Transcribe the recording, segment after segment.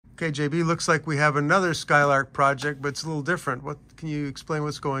Okay, JB, looks like we have another Skylark project, but it's a little different. What can you explain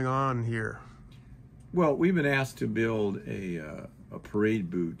what's going on here? Well, we've been asked to build a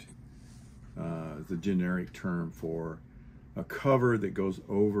parade boot, the generic term for a cover that goes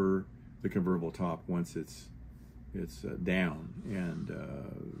over the convertible top once it's down.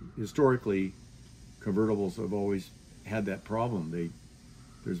 And historically, convertibles have always had that problem.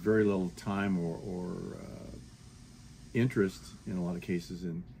 There's very little time or interest in a lot of cases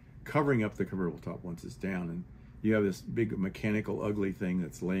in covering up the convertible top once it's down, and you have this big mechanical ugly thing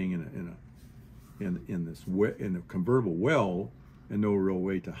that's laying in a convertible well, and no real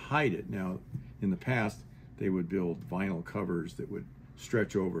way to hide it. Now, in the past, they would build vinyl covers that would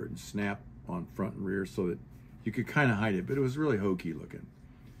stretch over it and snap on front and rear so that you could kind of hide it, but it was really hokey looking.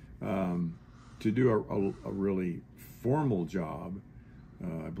 To do a really formal job,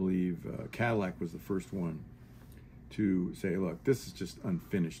 I believe Cadillac was the first one to say, look, this is just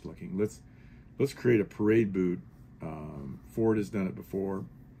unfinished looking. Let's create a parade boot. Ford has done it before.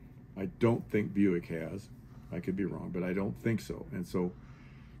 I don't think Buick has. I could be wrong, but I don't think so. And so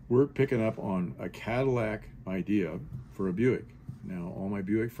we're picking up on a Cadillac idea for a Buick. Now, all my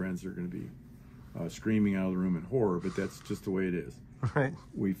Buick friends are going to be screaming out of the room in horror, but that's just the way it is. Right.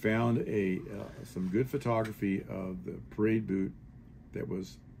 We found some good photography of the parade boot that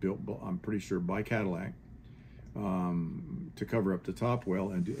was built, I'm pretty sure, by Cadillac, to cover up the top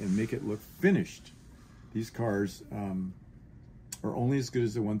well and make it look finished. These cars are only as good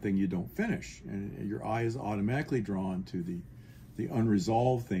as the one thing you don't finish, and your eye is automatically drawn to the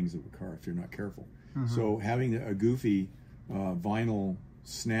unresolved things of a car if you're not careful. Mm-hmm. So having a goofy vinyl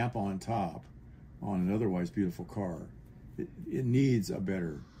snap on top on an otherwise beautiful car, it needs a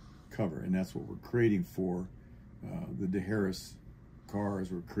better cover, and that's what we're creating for the DeHeras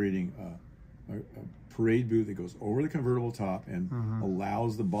cars. We're creating a parade boot that goes over the convertible top and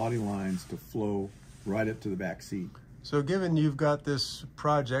allows the body lines to flow right up to the back seat. So given you've got this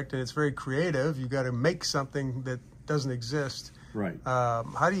project and it's very creative, you've got to make something that doesn't exist. Right.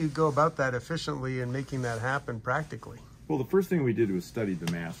 How do you go about that efficiently and making that happen practically? Well, the first thing we did was study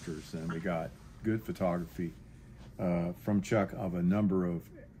the masters, and we got good photography from Chuck of a number of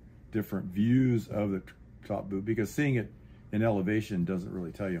different views of the top boot, because seeing it in elevation doesn't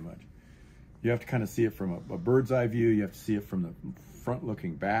really tell you much. You have to kind of see it from a bird's eye view. You have to see it from the front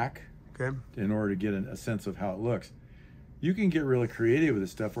looking back, okay, in order to get a sense of how it looks. You can get really creative with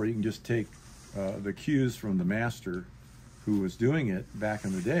this stuff, or you can just take the cues from the master who was doing it back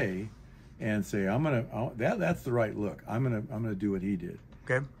in the day and say, that's the right look. I'm gonna do what he did.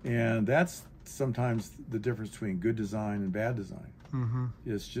 Okay. And that's sometimes the difference between good design and bad design. Mm-hmm.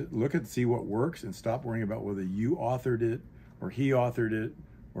 Is just look and see what works and stop worrying about whether you authored it or he authored it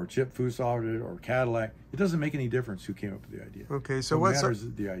or Chip Foose authored it or Cadillac. It doesn't make any difference who came up with the idea. Okay, so what matters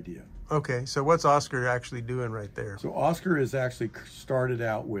is the idea. Okay, so what's Oscar actually doing right there? So Oscar is actually started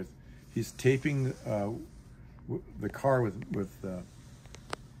out with, he's taping the car with the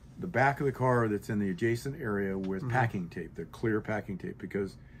back of the car that's in the adjacent area with packing tape, the clear packing tape,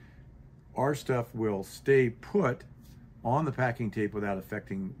 because our stuff will stay put on the packing tape without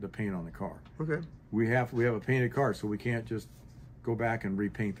affecting the paint on the car. Okay. We have a painted car, so we can't just go back and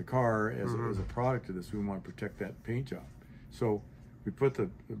repaint the car as a product of this. We want to protect that paint job. So we put the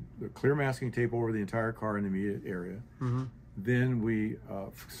clear masking tape over the entire car in the immediate area. Then we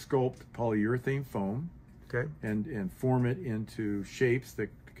sculpt polyurethane foam, okay, and form it into shapes that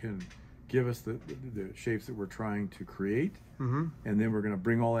can give us the shapes that we're trying to create. And then we're going to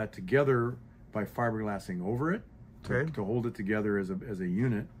bring all that together by fiberglassing over it to hold it together as a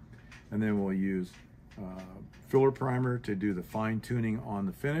unit. And then we'll use filler primer to do the fine tuning on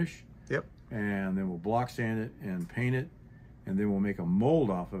the finish. Yep. And then we'll block sand it and paint it, and then we'll make a mold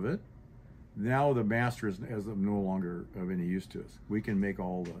off of it. Now the master is no longer of any use to us. We can make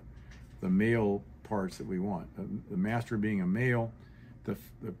all the male parts that we want. The master being a male, the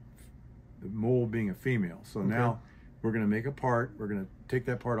mold being a female. So now we're going to make a part. We're going to take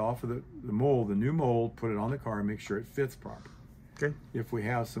that part off of the mold, the new mold, put it on the car, and make sure it fits properly. Okay. If we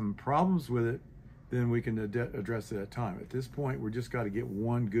have some problems with it, then we can address it at time. At this point, we just got to get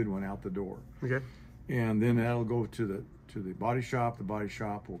one good one out the door. Okay. And then that'll go to the body shop. The body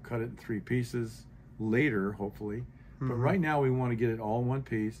shop will cut it in 3 pieces later, hopefully. But right now we want to get it all in one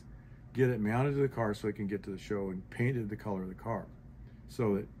piece, get it mounted to the car so it can get to the show, and painted the color of the car.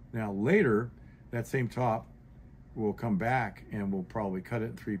 So that now later, that same top will come back and we'll probably cut it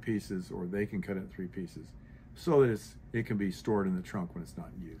in 3 pieces, or they can cut it in 3 pieces, so that it can be stored in the trunk when it's not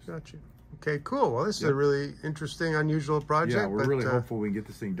in use. Gotcha. Okay, cool. Well, this is a really interesting, unusual project. Yeah, we're really hopeful we can get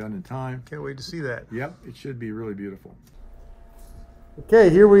this thing done in time. Can't wait to see that. Yep, it should be really beautiful. Okay,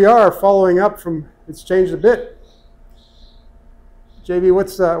 here we are following up from, it's changed a bit.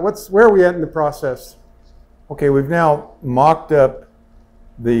 JB, where are we at in the process? Okay, we've now mocked up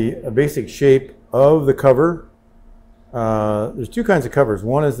the basic shape of the cover. There's two kinds of covers.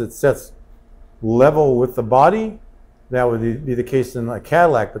 One is that sets level with the body. That would be the case in a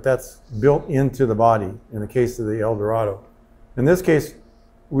Cadillac, but that's built into the body in the case of the Eldorado. In this case,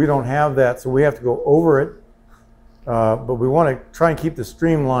 we don't have that, so we have to go over it. But we want to try and keep the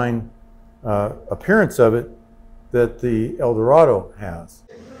streamlined appearance of it that the Eldorado has.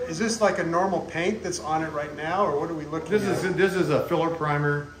 Is this like a normal paint that's on it right now, or what are we looking at? This is a filler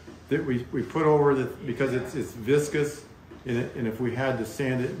primer that we put over because it's viscous, and if we had to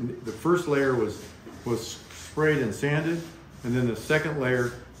sand it, the first layer was sprayed and sanded, and then the second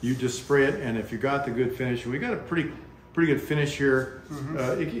layer you just spray it, and if you got the good finish, we got a pretty good finish here.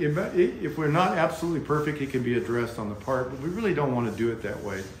 If we're not absolutely perfect, it can be addressed on the part, but we really don't want to do it that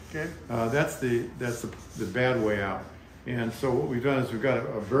way. Okay. That's the bad way out. And so what we've done is we've got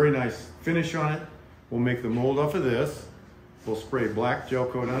a very nice finish on it. We'll make the mold off of this. We'll spray black gel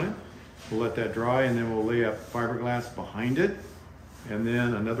coat on it. We'll let that dry, and then we'll lay up fiberglass behind it, and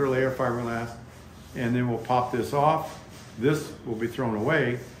then another layer of fiberglass, and then we'll pop this off. This will be thrown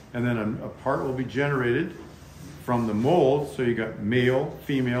away, and then a part will be generated from the mold. So you got male,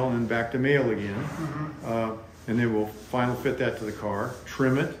 female, and then back to male again. And then we'll final fit that to the car,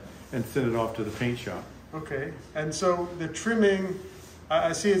 trim it, and send it off to the paint shop. Okay, and so the trimming,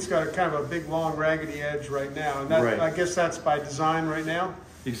 I see it's got a kind of a big, long, raggedy edge right now, and that, right. I guess that's by design right now?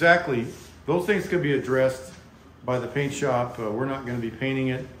 Exactly. Those things can be addressed by the paint shop. We're not going to be painting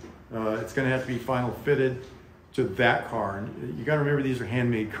it. It's going to have to be final fitted to that car. And you got to remember, these are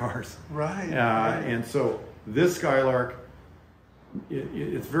handmade cars. Right. Right. And so this Skylark,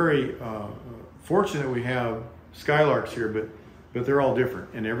 it's very fortunate we have Skylarks here, but they're all different,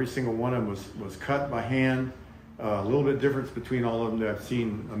 and every single one of them was cut by hand. A little bit difference between all of them. I've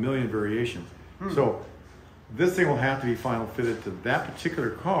seen a million variations. So this thing will have to be final fitted to that particular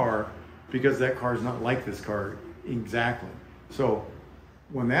car, because that car is not like this car exactly. So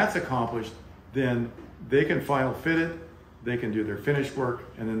when that's accomplished, then they can final fit it, they can do their finish work,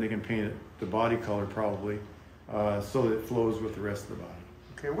 and then they can paint it the body color probably, so that it flows with the rest of the body.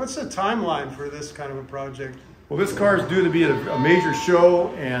 Okay, what's the timeline for this kind of a project? Well, this car is due to be at a major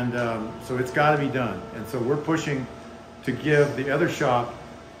show, and so it's got to be done. And so we're pushing to give the other shop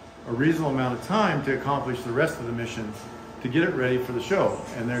a reasonable amount of time to accomplish the rest of the mission to get it ready for the show.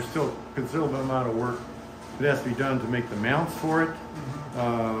 And there's still a considerable amount of work that has to be done to make the mounts for it.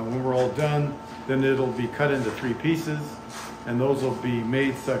 When we're all done, then it'll be cut into 3 pieces, and those will be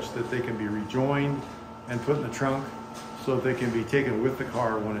made such that they can be rejoined and put in the trunk, so that they can be taken with the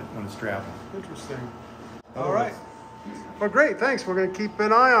car when it's traveling. Interesting. All right. Well, great. Thanks. We're going to keep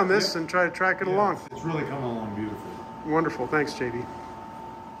an eye on this and try to track it along. It's really coming along beautifully. Wonderful. Thanks, JD.